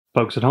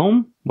Folks at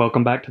home,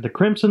 welcome back to the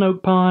Crimson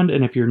Oak Pond,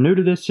 and if you're new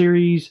to this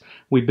series,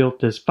 we built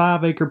this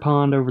 5-acre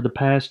pond over the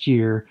past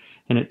year,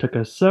 and it took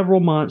us several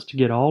months to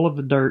get all of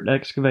the dirt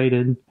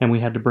excavated, and we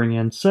had to bring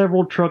in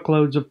several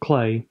truckloads of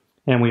clay.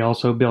 And we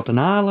also built an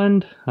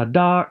island, a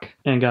dock,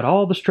 and got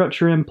all the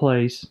structure in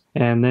place,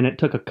 and then it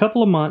took a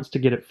couple of months to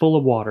get it full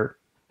of water.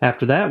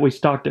 After that, we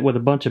stocked it with a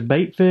bunch of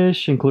bait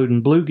fish,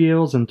 including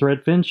bluegills and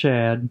threadfin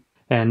shad,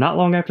 and not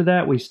long after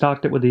that, we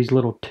stocked it with these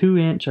little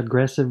 2-inch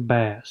aggressive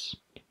bass.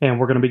 And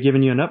we're going to be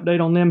giving you an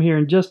update on them here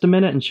in just a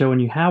minute and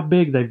showing you how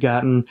big they've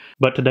gotten.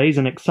 But today's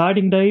an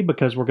exciting day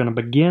because we're going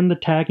to begin the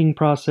tagging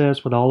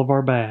process with all of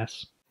our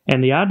bass.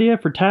 And the idea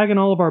for tagging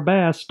all of our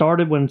bass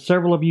started when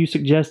several of you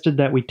suggested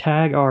that we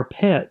tag our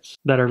pets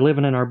that are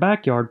living in our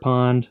backyard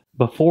pond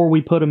before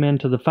we put them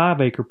into the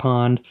 5-acre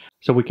pond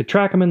so we could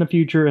track them in the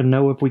future and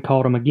know if we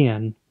caught them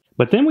again.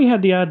 But then we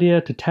had the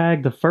idea to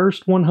tag the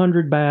first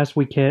 100 bass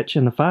we catch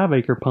in the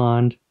 5-acre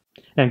pond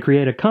and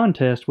create a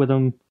contest with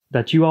them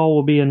that you all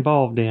will be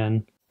involved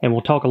in, and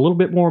we'll talk a little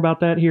bit more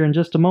about that here in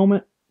just a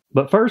moment.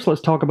 But first,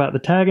 let's talk about the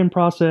tagging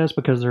process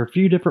because there are a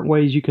few different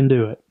ways you can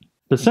do it.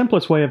 The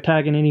simplest way of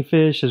tagging any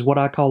fish is what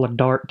I call a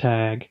dart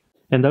tag,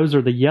 and those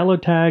are the yellow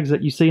tags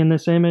that you see in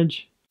this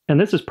image. And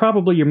this is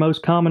probably your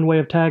most common way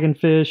of tagging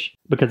fish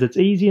because it's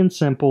easy and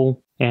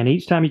simple, and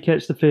each time you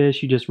catch the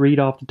fish, you just read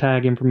off the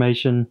tag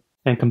information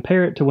and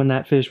compare it to when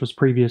that fish was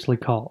previously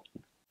caught.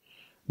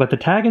 But the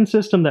tagging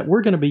system that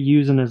we're going to be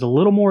using is a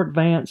little more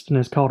advanced and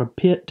is called a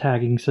PIT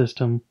tagging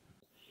system.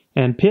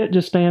 And PIT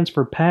just stands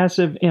for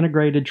Passive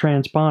Integrated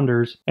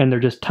Transponders, and they're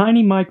just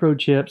tiny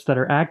microchips that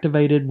are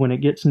activated when it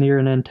gets near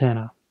an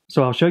antenna.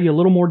 So I'll show you a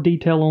little more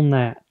detail on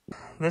that.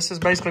 This is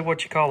basically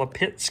what you call a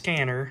PIT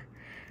scanner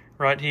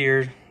right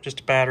here, just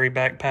a battery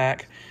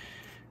backpack.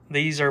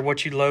 These are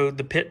what you load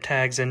the PIT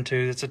tags into.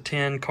 It's a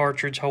 10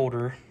 cartridge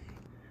holder.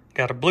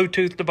 Got a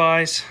Bluetooth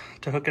device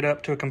to hook it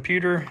up to a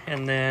computer,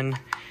 and then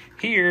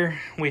here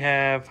we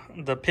have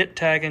the PIT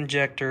tag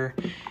injector,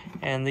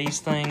 and these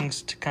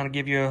things to kind of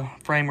give you a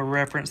frame of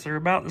reference, they're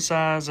about the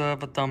size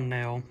of a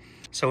thumbnail.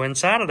 So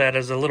inside of that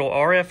is a little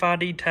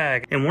RFID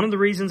tag, and one of the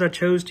reasons I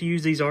chose to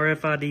use these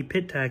RFID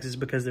PIT tags is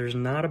because there's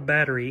not a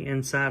battery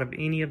inside of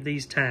any of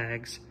these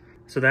tags.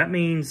 So that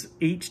means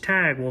each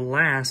tag will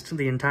last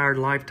the entire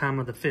lifetime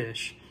of the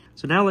fish.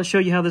 So now let's show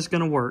you how this is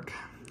going to work.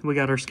 We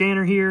got our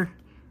scanner here.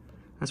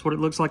 That's what it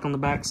looks like on the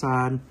back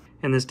side,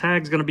 and this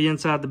tag is going to be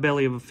inside the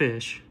belly of a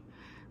fish.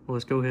 Well,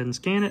 let's go ahead and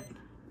scan it.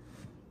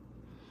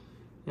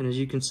 And as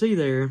you can see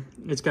there,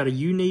 it's got a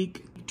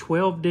unique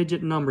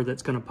 12-digit number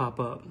that's going to pop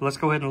up. Let's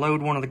go ahead and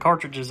load one of the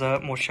cartridges up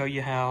and we'll show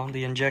you how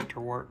the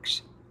injector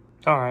works.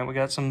 All right, we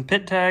got some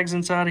PIT tags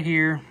inside of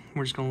here.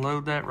 We're just going to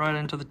load that right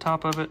into the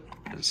top of it.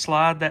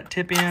 Slide that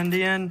tip end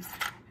in,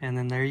 and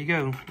then there you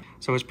go.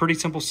 So it's pretty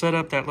simple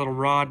setup. That little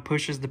rod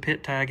pushes the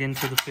PIT tag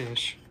into the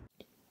fish.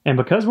 And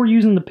because we're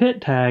using the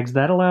PIT tags,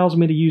 that allows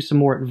me to use some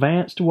more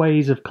advanced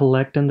ways of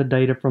collecting the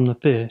data from the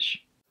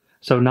fish.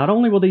 So not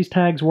only will these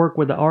tags work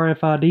with the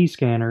RFID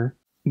scanner,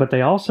 but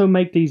they also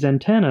make these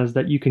antennas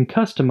that you can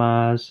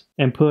customize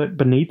and put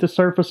beneath the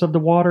surface of the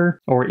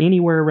water or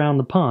anywhere around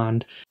the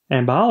pond.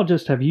 And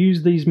biologists have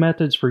used these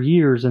methods for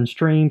years in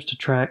streams to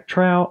track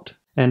trout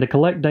and to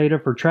collect data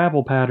for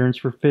travel patterns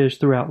for fish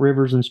throughout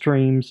rivers and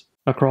streams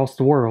across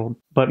the world.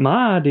 But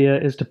my idea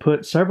is to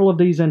put several of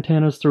these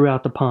antennas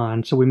throughout the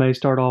pond. So we may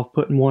start off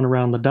putting one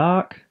around the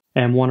dock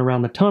and one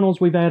around the tunnels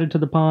we've added to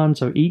the pond.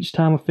 So each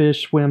time a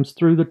fish swims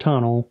through the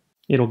tunnel,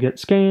 it'll get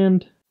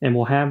scanned and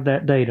we'll have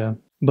that data.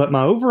 But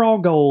my overall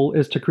goal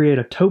is to create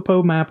a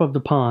topo map of the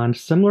pond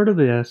similar to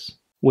this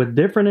with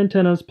different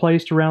antennas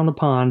placed around the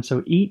pond.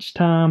 So each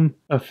time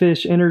a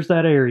fish enters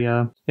that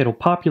area, it'll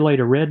populate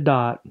a red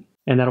dot,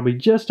 and that'll be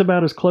just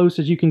about as close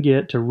as you can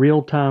get to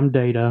real-time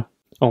data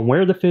on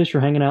where the fish are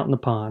hanging out in the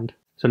pond.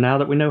 So now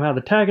that we know how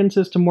the tagging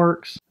system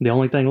works, the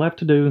only thing left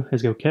to do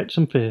is go catch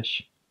some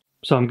fish.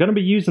 So I'm going to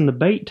be using the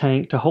bait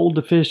tank to hold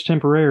the fish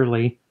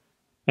temporarily.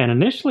 And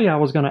initially I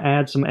was going to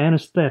add some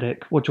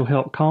anesthetic, which will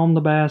help calm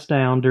the bass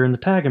down during the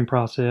tagging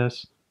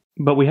process.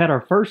 But we had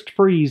our first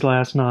freeze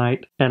last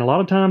night, and a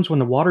lot of times when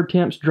the water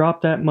temps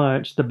drop that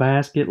much, the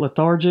bass get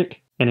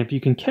lethargic. And if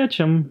you can catch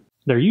them,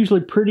 they're usually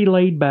pretty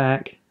laid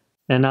back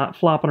and not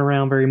flopping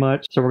around very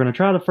much. So we're going to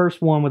try the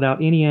first one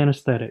without any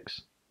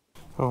anesthetics.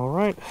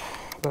 Alright,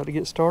 about to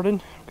get started.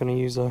 I'm going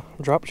to use a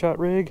drop shot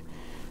rig.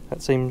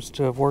 That seems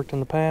to have worked in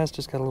the past,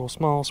 just got a little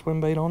small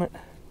swim bait on it.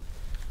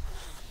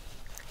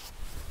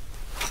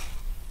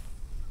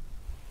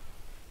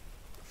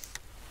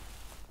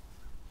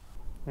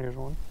 There's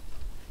one.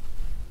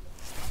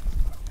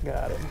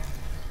 Got it.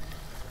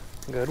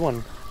 Good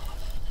one.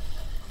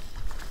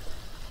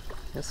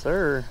 Yes,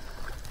 sir.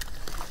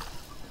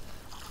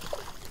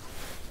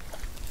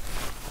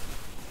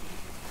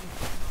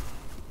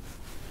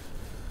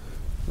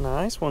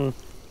 Nice one.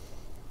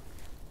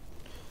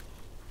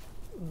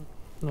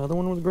 Another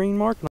one with a green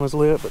mark on his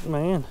lip, but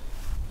man,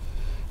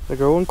 they're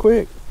growing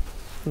quick.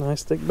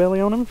 Nice thick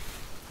belly on him.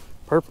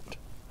 Perfect.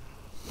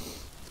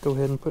 Let's go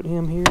ahead and put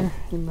him here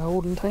in the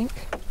holding tank.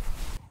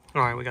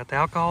 All right, we got the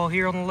alcohol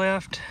here on the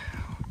left.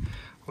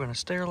 We're gonna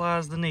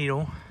sterilize the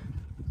needle.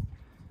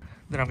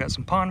 Then I've got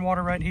some pond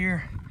water right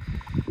here.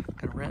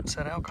 Gonna rinse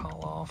that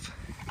alcohol off.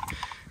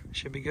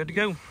 Should be good to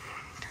go.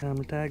 Time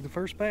to tag the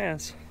first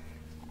bass.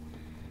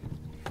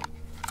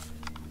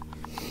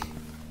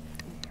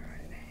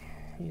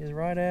 He is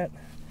right at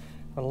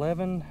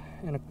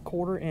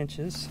 11¼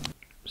 inches.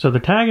 So the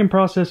tagging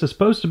process is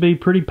supposed to be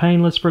pretty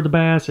painless for the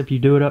bass if you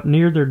do it up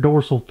near their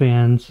dorsal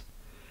fins.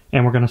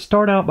 And we're going to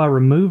start out by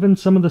removing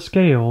some of the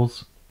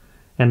scales.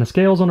 And the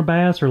scales on a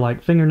bass are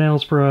like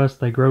fingernails for us.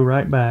 They grow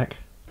right back.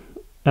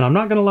 And I'm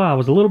not going to lie, I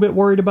was a little bit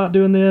worried about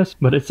doing this,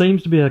 but it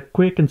seems to be a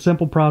quick and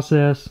simple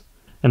process.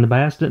 And the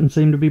bass didn't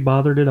seem to be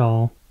bothered at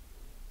all.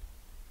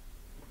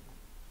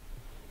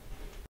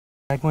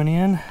 Tag went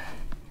in.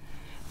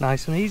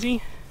 Nice and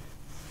easy.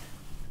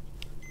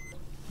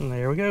 And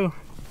there we go.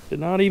 Did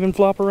not even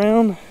flop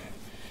around.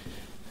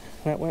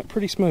 That went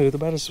pretty smooth,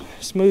 about as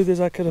smooth as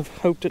I could have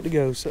hoped it to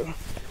go. So,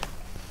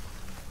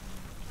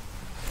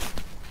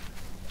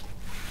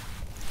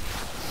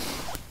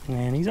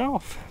 and he's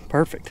off.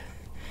 Perfect.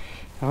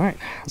 All right,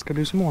 let's go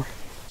do some more.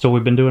 So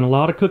we've been doing a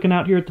lot of cooking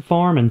out here at the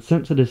farm, and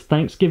since it is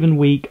Thanksgiving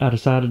week, I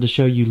decided to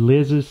show you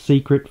Liz's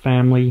secret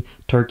family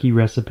turkey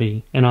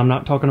recipe. And I'm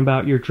not talking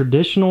about your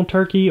traditional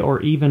turkey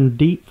or even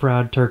deep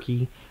fried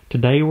turkey.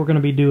 Today we're going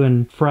to be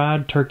doing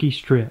fried turkey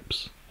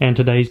strips. And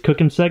today's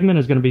cooking segment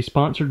is going to be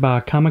sponsored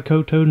by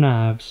Kamikoto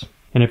knives.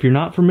 And if you're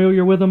not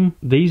familiar with them,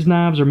 these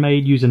knives are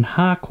made using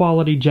high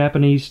quality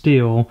Japanese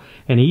steel,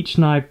 and each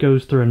knife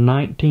goes through a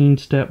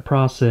 19-step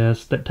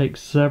process that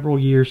takes several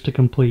years to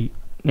complete.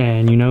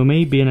 And you know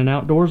me, being an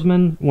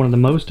outdoorsman, one of the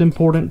most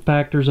important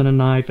factors in a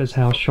knife is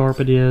how sharp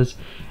it is,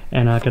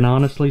 and I can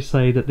honestly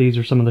say that these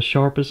are some of the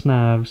sharpest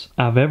knives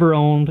I've ever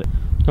owned.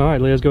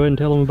 Alright Liz, go ahead and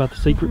tell them about the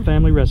secret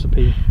family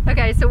recipe.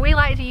 Okay, so we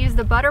like to use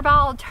the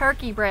butterball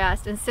turkey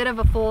breast instead of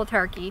a full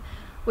turkey.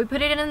 We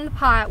put it in the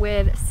pot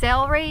with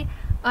celery,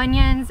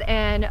 onions,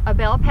 and a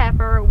bell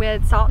pepper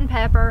with salt and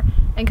pepper,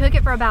 and cook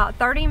it for about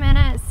 30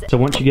 minutes. So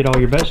once you get all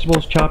your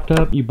vegetables chopped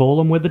up, you boil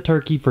them with the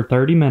turkey for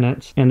 30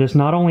 minutes, and this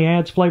not only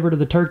adds flavor to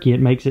the turkey, it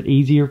makes it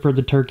easier for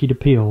the turkey to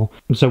peel.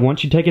 So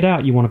once you take it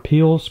out, you want to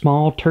peel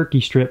small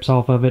turkey strips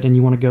off of it, and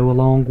you want to go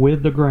along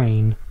with the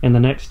grain. And the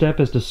next step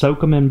is to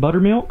soak them in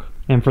buttermilk,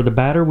 and for the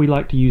batter we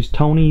like to use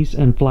Tony's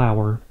and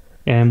flour.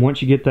 And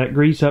once you get that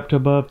grease up to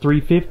above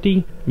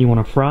 350, you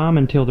want to fry them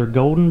until they're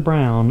golden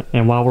brown.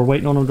 And while we're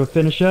waiting on them to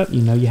finish up,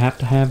 you know you have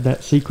to have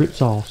that secret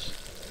sauce.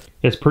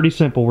 It's pretty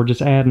simple. We're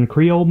just adding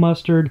Creole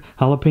mustard,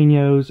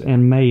 jalapenos,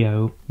 and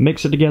mayo.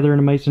 Mix it together in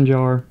a mason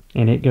jar,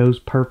 and it goes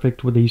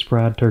perfect with these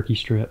fried turkey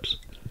strips.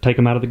 Take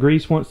them out of the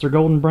grease once they're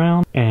golden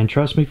brown, and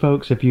trust me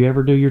folks, if you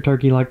ever do your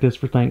turkey like this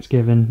for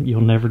Thanksgiving,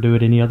 you'll never do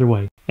it any other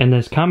way. And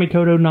this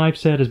Kamikoto knife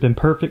set has been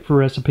perfect for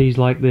recipes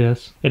like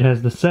this. It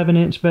has the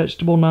 7-inch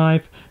vegetable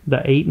knife, the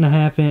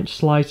 8.5-inch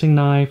slicing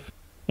knife,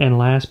 and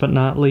last but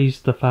not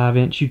least, the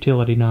 5-inch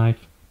utility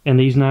knife. And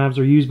these knives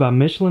are used by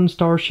Michelin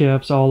star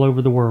chefs all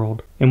over the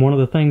world. And one of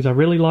the things I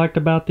really liked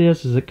about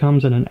this is it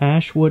comes in an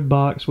ash wood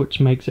box,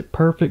 which makes it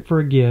perfect for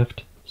a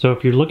gift. So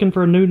if you're looking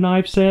for a new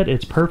knife set,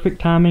 it's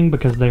perfect timing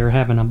because they are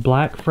having a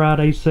Black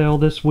Friday sale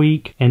this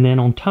week. And then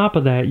on top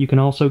of that, you can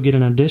also get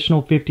an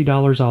additional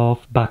 $50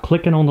 off by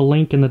clicking on the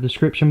link in the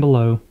description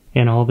below.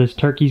 And all this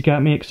turkey's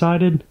got me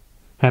excited.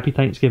 Happy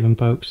Thanksgiving,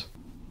 folks.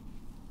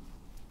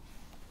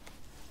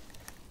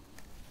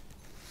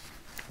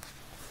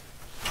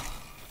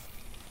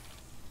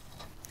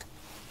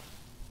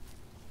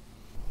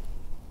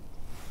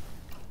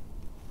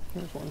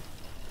 Here's one.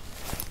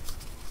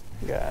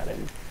 Got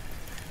him.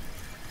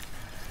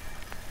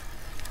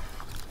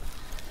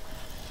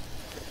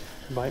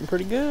 Biting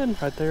pretty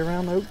good right there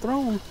around the oak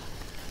throne.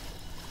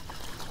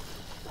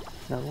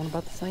 Another one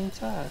about the same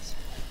size.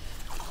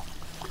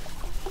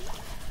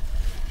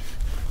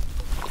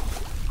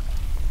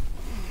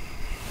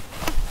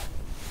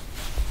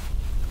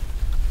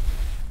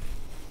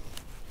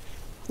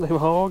 They've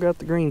all got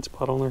the green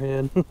spot on their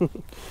head.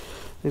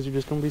 These are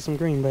just going to be some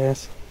green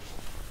bass.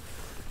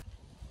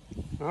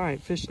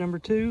 Alright, fish number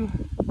 2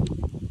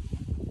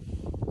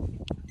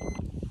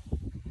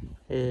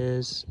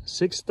 is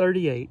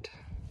 638.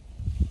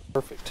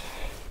 Perfect.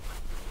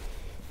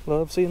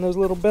 Love seeing those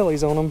little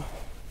bellies on them.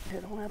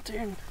 Head on out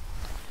there and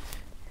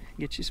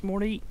get you some more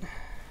to eat.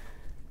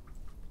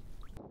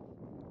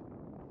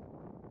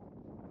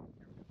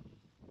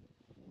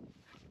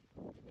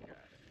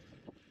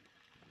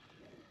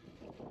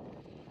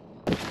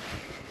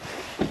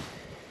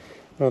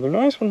 Another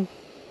nice one.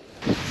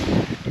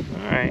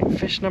 Alright,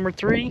 fish number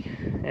 3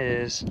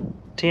 is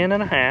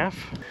 10.5.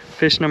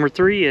 Fish number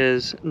 3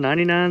 is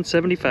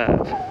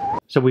 99.75.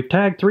 So we've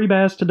tagged 3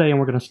 bass today, and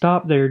we're going to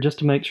stop there just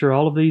to make sure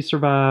all of these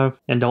survive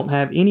and don't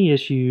have any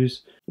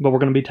issues. But we're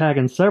going to be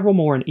tagging several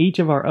more in each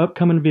of our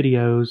upcoming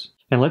videos.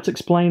 And let's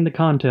explain the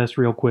contest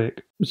real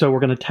quick. So we're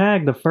going to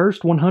tag the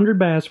first 100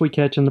 bass we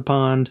catch in the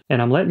pond,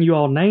 and I'm letting you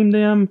all name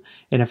them.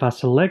 And if I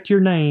select your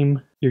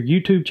name, your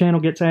YouTube channel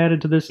gets added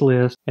to this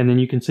list, and then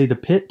you can see the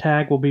pit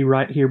tag will be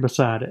right here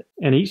beside it.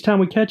 And each time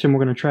we catch them,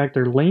 we're going to track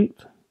their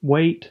length,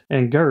 weight,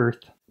 and girth.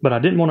 But I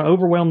didn't want to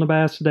overwhelm the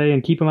bass today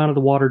and keep them out of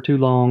the water too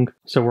long,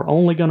 so we're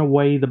only going to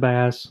weigh the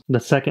bass the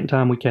second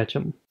time we catch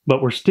them.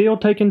 But we're still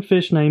taking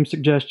fish name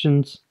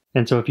suggestions,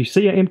 and so if you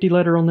see an empty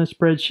letter on this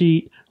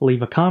spreadsheet,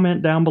 leave a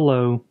comment down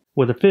below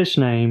with a fish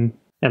name.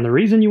 And the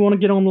reason you want to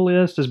get on the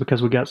list is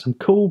because we got some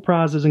cool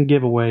prizes and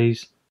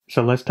giveaways.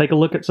 So let's take a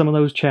look at some of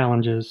those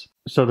challenges.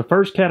 So the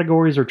first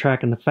categories are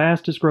tracking the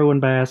fastest growing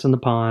bass in the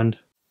pond.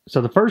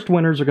 So the first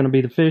winners are going to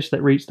be the fish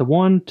that reach the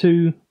 1,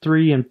 2,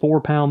 3, and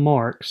 4 pound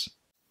marks.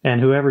 And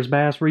whoever's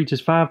bass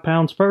reaches 5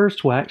 pounds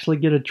first will actually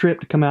get a trip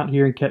to come out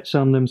here and catch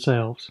some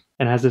themselves.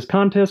 And as this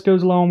contest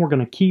goes along, we're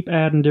going to keep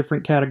adding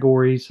different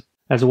categories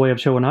as a way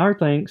of showing our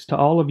thanks to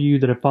all of you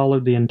that have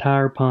followed the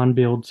entire Pond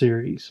Build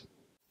series.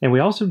 And we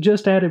also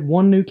just added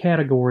one new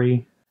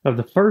category of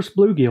the first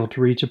bluegill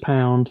to reach a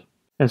pound.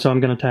 And so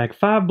I'm going to tag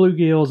 5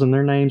 bluegills, and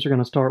their names are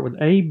going to start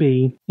with A,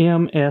 B,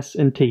 M, S,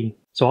 and T.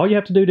 So all you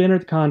have to do to enter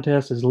the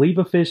contest is leave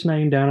a fish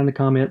name down in the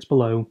comments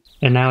below.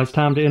 And now it's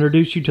time to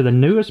introduce you to the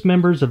newest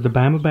members of the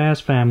Bama Bass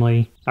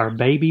family, our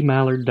baby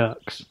mallard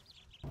ducks.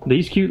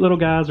 These cute little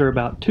guys are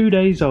about 2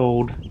 days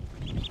old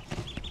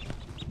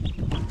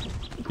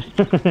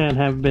and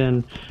have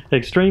been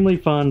extremely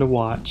fun to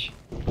watch.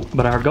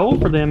 But our goal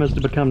for them is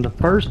to become the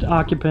first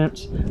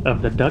occupants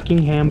of the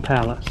Duckingham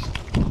Palace.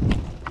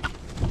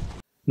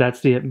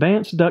 That's the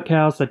advanced duck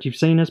house that you've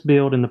seen us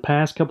build in the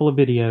past couple of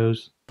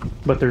videos.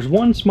 But there's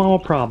one small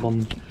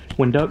problem.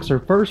 When ducks are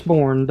first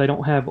born, they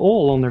don't have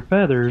oil on their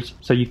feathers,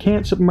 so you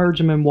can't submerge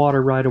them in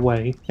water right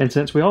away. And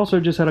since we also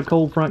just had a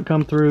cold front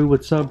come through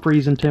with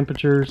sub-freezing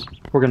temperatures,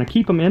 we're going to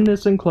keep them in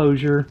this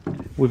enclosure.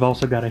 We've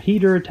also got a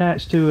heater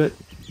attached to it,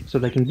 so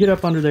they can get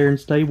up under there and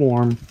stay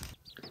warm.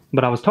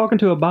 But I was talking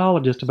to a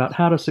biologist about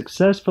how to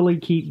successfully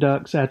keep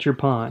ducks at your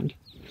pond.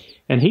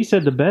 And he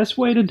said the best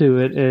way to do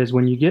it is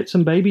when you get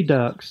some baby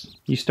ducks,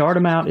 you start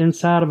them out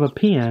inside of a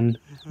pen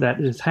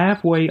that is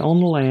halfway on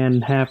the land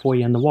and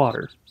halfway in the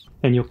water.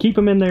 And you'll keep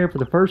them in there for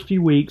the first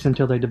few weeks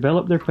until they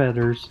develop their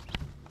feathers.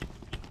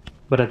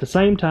 But at the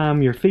same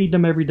time, you're feeding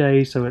them every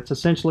day, so it's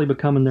essentially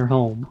becoming their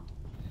home.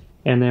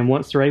 And then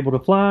once they're able to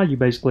fly, you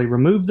basically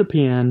remove the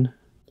pen,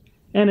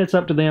 and it's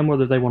up to them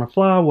whether they want to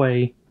fly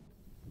away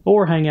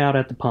or hang out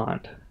at the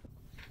pond.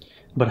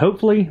 But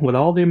hopefully, with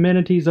all the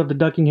amenities of the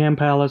Duckingham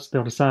Palace,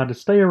 they'll decide to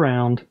stay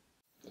around,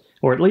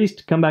 or at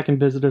least come back and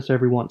visit us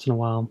every once in a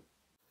while.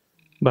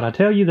 But I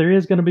tell you, there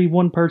is going to be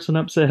one person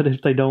upset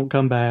if they don't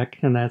come back,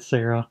 and that's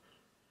Sarah.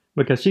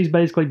 Because she's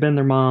basically been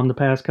their mom the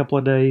past couple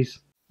of days,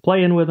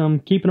 playing with them,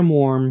 keeping them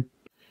warm,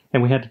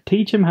 and we had to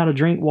teach them how to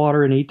drink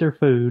water and eat their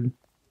food.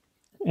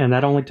 And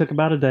that only took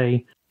about a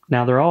day.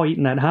 Now they're all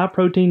eating that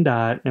high-protein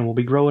diet and will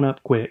be growing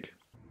up quick.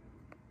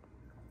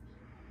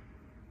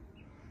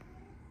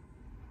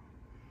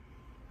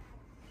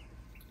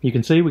 You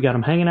can see we got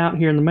them hanging out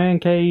here in the man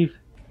cave,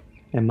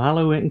 and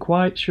Milo isn't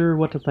quite sure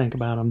what to think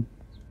about them.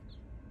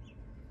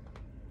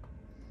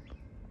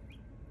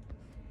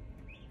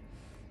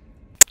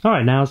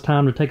 Alright, now it's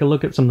time to take a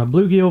look at some of the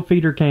bluegill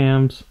feeder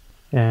cams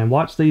and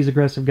watch these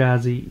aggressive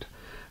guys eat.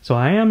 So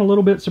I am a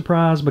little bit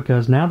surprised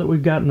because now that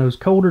we've gotten those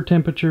colder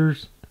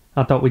temperatures,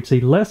 I thought we'd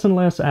see less and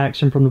less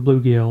action from the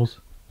bluegills.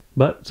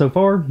 But so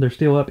far, they're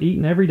still up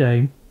eating every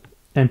day.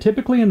 And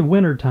typically in the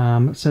winter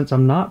time, since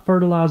I'm not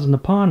fertilizing the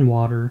pond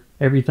water,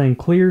 everything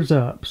clears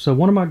up. So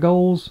one of my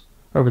goals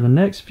over the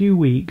next few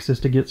weeks is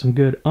to get some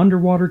good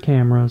underwater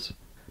cameras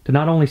to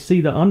not only see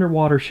the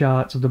underwater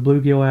shots of the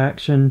bluegill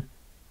action,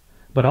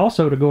 but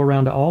also to go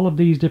around to all of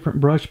these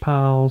different brush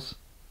piles,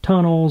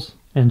 tunnels,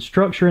 and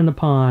structure in the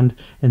pond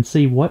and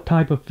see what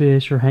type of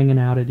fish are hanging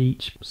out at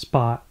each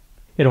spot.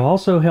 It'll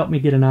also help me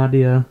get an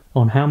idea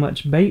on how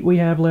much bait we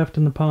have left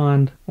in the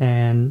pond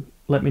and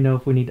let me know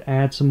if we need to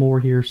add some more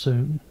here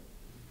soon.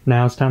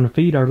 Now it's time to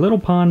feed our little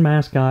pond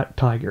mascot,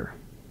 Tiger.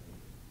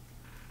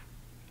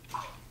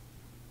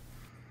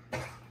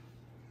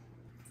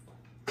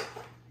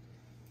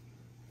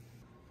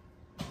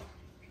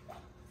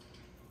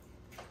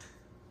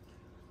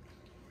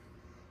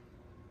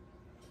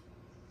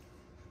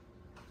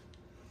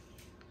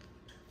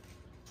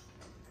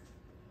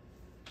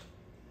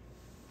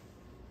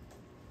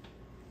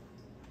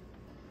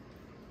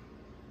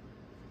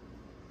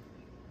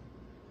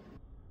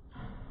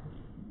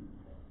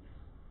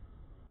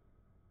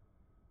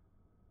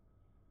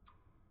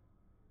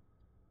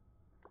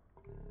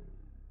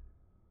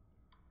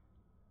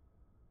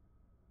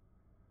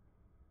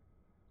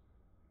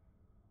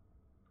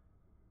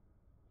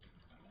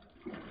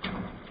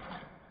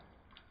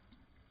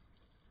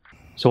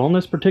 So on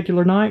this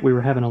particular night, we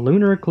were having a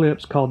lunar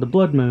eclipse called the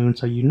blood moon,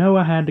 so you know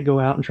I had to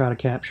go out and try to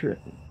capture it.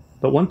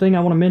 But one thing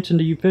I want to mention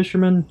to you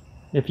fishermen,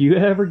 if you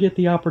ever get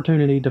the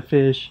opportunity to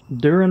fish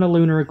during a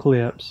lunar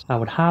eclipse, I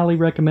would highly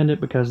recommend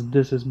it because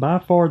this is by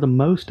far the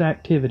most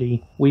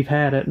activity we've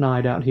had at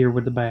night out here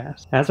with the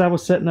bass. As I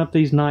was setting up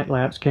these night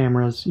lapse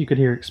cameras, you could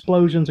hear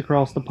explosions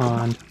across the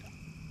pond,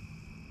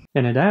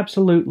 and it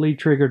absolutely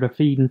triggered a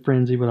feeding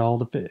frenzy with all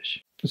the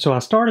fish. So I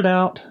started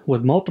out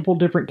with multiple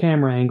different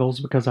camera angles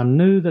because I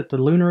knew that the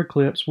lunar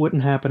eclipse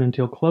wouldn't happen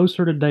until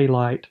closer to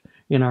daylight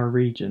in our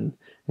region.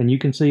 And you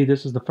can see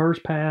this is the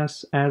first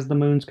pass as the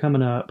moon's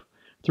coming up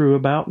through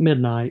about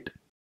midnight.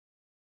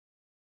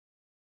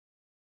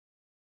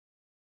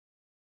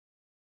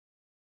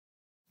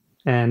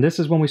 And this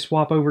is when we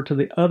swap over to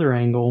the other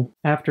angle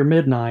after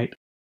midnight.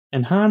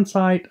 In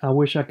hindsight, I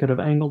wish I could have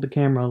angled the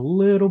camera a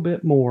little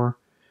bit more,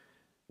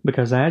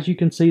 because as you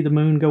can see the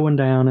moon going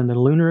down and the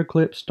lunar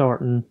eclipse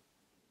starting,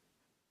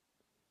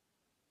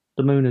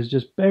 the moon is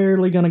just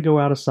barely going to go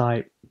out of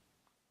sight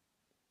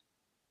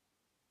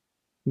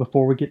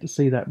before we get to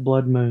see that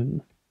blood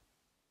moon.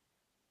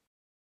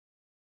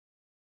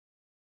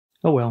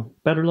 Oh well,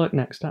 better luck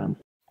next time.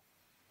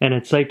 And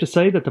it's safe to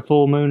say that the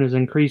full moon has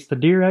increased the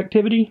deer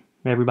activity.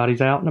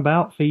 Everybody's out and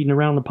about feeding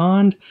around the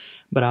pond,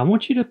 but I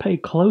want you to pay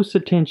close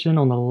attention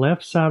on the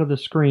left side of the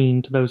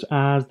screen to those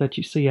eyes that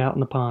you see out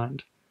in the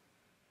pond.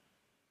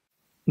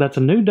 That's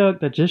a new duck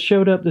that just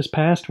showed up this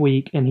past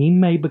week, and he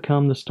may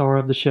become the star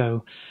of the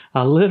show.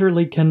 I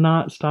literally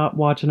cannot stop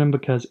watching him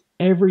because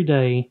every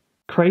day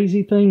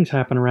crazy things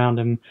happen around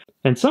him.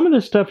 And some of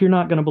this stuff you're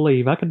not going to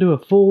believe. I could do a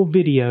full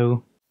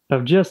video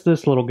of just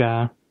this little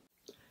guy.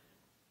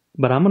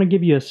 But I'm going to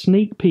give you a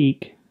sneak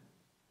peek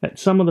at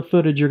some of the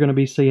footage you're going to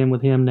be seeing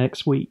with him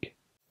next week.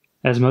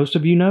 As most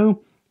of you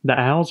know, the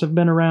owls have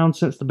been around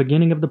since the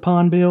beginning of the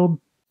pond build,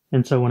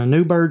 and so when a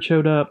new bird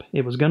showed up,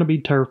 it was going to be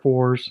turf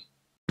wars.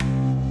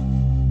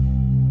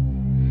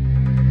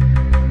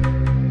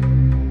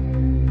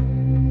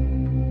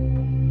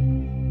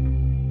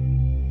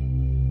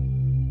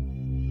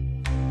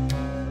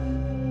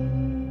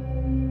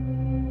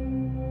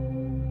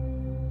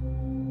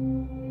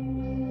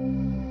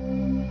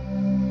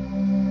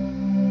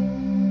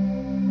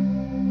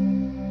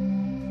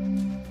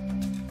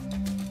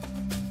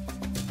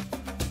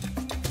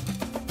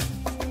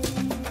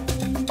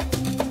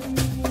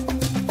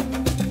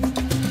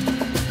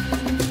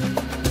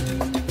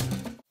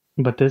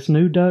 But this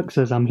new duck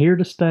says I'm here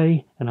to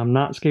stay, and I'm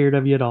not scared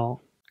of you at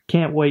all.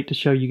 Can't wait to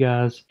show you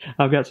guys.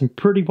 I've got some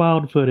pretty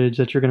wild footage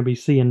that you're going to be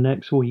seeing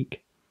next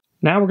week.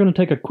 Now we're going to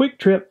take a quick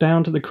trip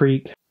down to the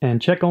creek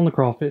and check on the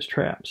crawfish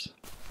traps.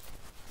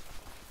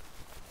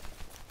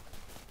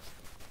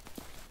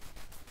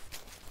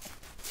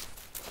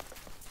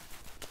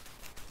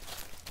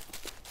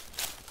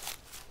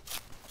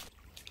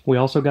 We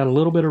also got a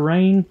little bit of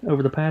rain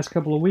over the past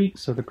couple of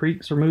weeks, so the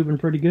creeks are moving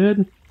pretty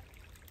good.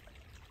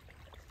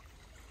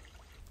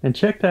 And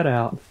check that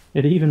out,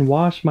 it even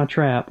washed my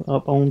trap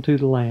up onto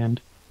the land.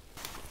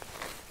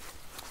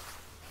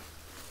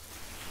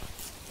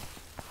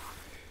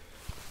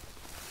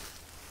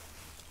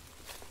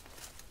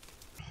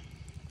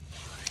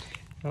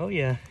 Oh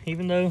yeah,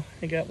 even though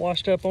it got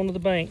washed up onto the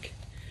bank,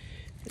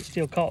 it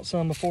still caught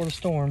some before the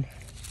storm.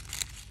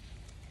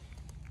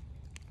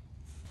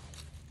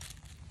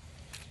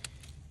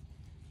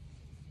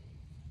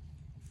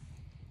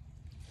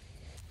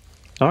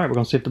 Alright, we're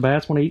going to see if the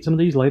bass want to eat some of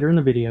these later in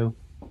the video.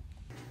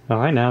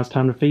 Alright, now it's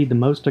time to feed the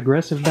most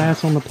aggressive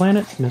bass on the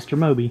planet, Mr.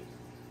 Moby.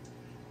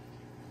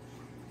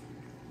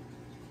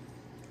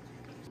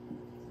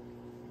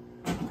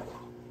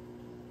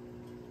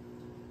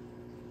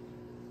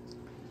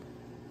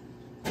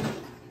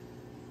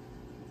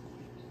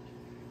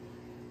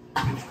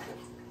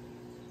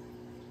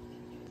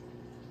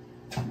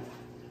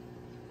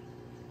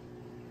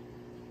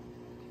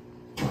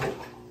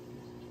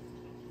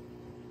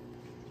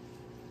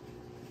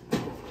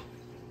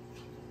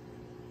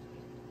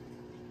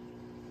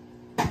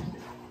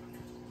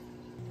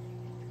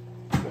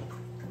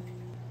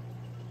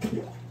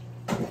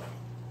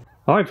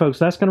 Alright folks,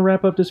 that's going to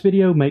wrap up this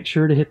video. Make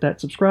sure to hit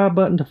that subscribe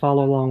button to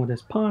follow along with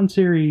this pond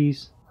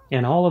series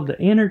and all of the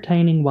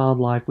entertaining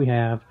wildlife we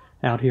have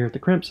out here at the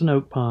Crimson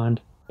Oak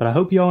Pond. But I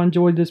hope you all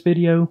enjoyed this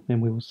video, and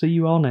we will see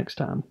you all next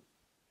time.